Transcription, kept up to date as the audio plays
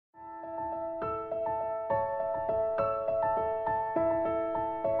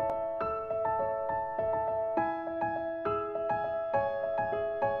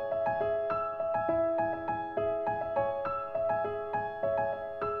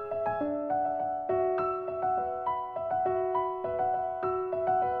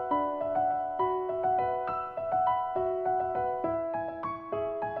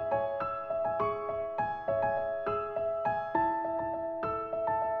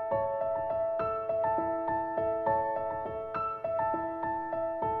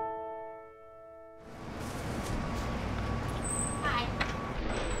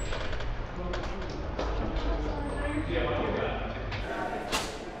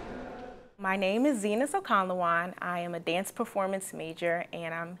My name is Zena Sokanlawan. I am a dance performance major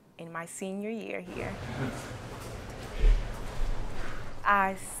and I'm in my senior year here.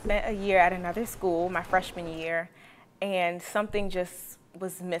 I spent a year at another school, my freshman year, and something just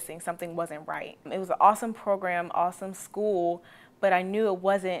was missing, something wasn't right. It was an awesome program, awesome school, but I knew it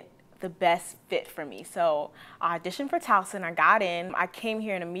wasn't the best fit for me. So I auditioned for Towson, I got in. I came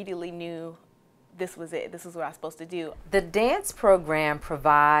here and immediately knew this was it. This is what I was supposed to do. The dance program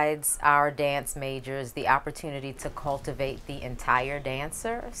provides our dance majors the opportunity to cultivate the entire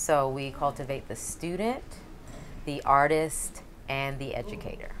dancer. So we cultivate the student, the artist, and the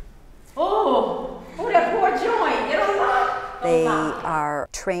educator. Oh, that poor joint, get on up. They are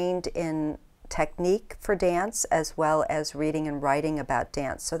trained in technique for dance as well as reading and writing about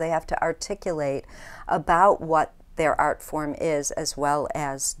dance. So they have to articulate about what their art form is as well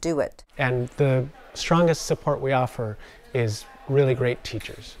as do it. And the strongest support we offer is really great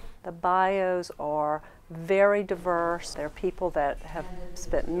teachers. The bios are very diverse. They're people that have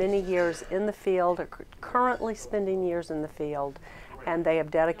spent many years in the field, are currently spending years in the field, and they have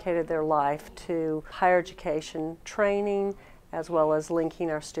dedicated their life to higher education training as well as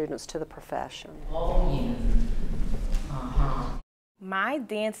linking our students to the profession. My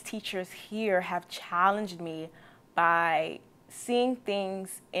dance teachers here have challenged me by seeing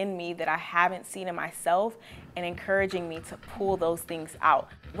things in me that I haven't seen in myself and encouraging me to pull those things out.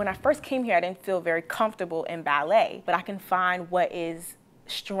 When I first came here, I didn't feel very comfortable in ballet, but I can find what is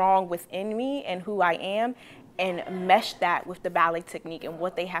strong within me and who I am and mesh that with the ballet technique and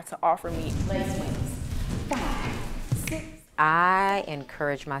what they have to offer me. Leg swings. 5, 6. I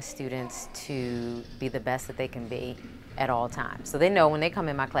encourage my students to be the best that they can be at all times. So they know when they come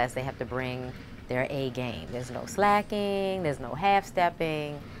in my class, they have to bring their A game. There's no slacking, there's no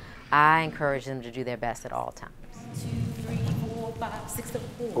half-stepping. I encourage them to do their best at all times. 2, 3, 4, 5, 6,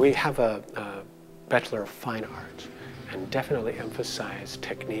 7. We have a Bachelor of Fine Arts and definitely emphasize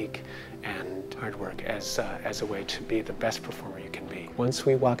technique and hard work as a way to be the best performer you can be. Once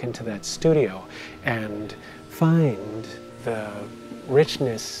we walk into that studio and find the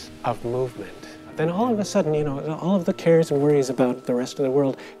richness of movement, then all of a sudden, you know, all of the cares and worries about the rest of the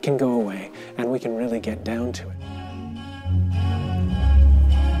world can go away, and we can really get down to it.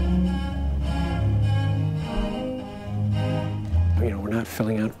 You know, we're not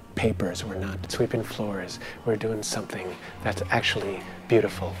filling out papers, we're not sweeping floors, we're doing something that's actually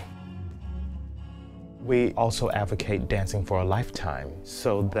beautiful. We also advocate dancing for a lifetime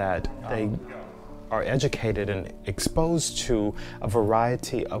so that they are educated and exposed to a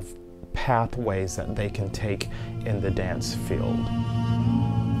variety of pathways that they can take in the dance field.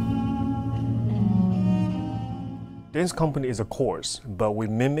 Dance company is a course, but we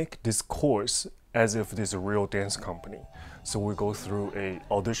mimic this course as if it is a real dance company. So we go through a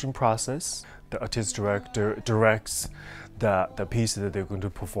audition process. The artist director directs the piece that they're going to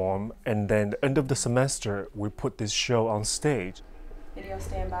perform, and then at the end of the semester, we put this show on stage. Video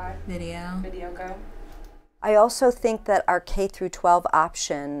standby. Video. Video go. I also think that our K through 12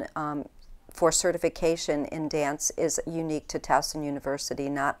 option for certification in dance is unique to Towson University.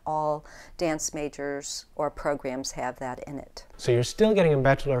 Not all dance majors or programs have that in it. So you're still getting a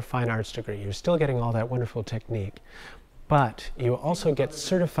Bachelor of Fine Arts degree, you're still getting all that wonderful technique, but you also get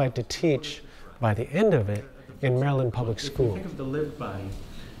certified to teach by the end of it in Maryland Public School. Think of the live by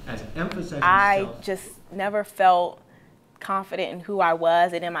as emphasizing I just never felt confident in who I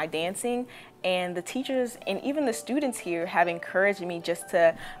was and in my dancing, and the teachers and even the students here have encouraged me just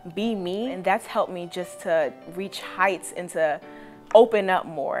to be me, and that's helped me just to reach heights and to open up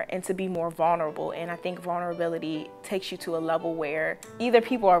more and to be more vulnerable. And I think vulnerability takes you to a level where either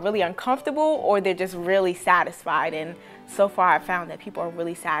people are really uncomfortable or they're just really satisfied, and so far I've found that people are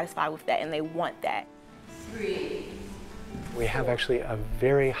really satisfied with that and they want that. 3. We have actually a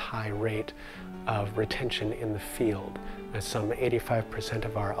very high rate of retention in the field. Some 85%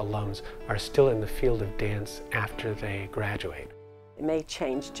 of our alums are still in the field of dance after they graduate. They may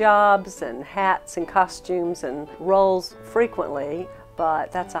change jobs and hats and costumes and roles frequently,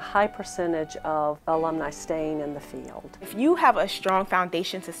 but that's a high percentage of alumni staying in the field. If you have a strong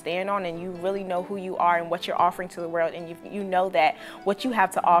foundation to stand on and you really know who you are and what you're offering to the world, and you know that what you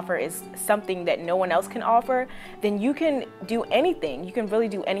have to offer is something that no one else can offer, then you can do anything. You can really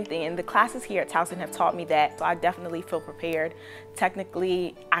do anything. And the classes here at Towson have taught me that. So I definitely feel prepared.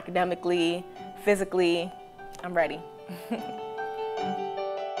 Technically, academically, physically, I'm ready.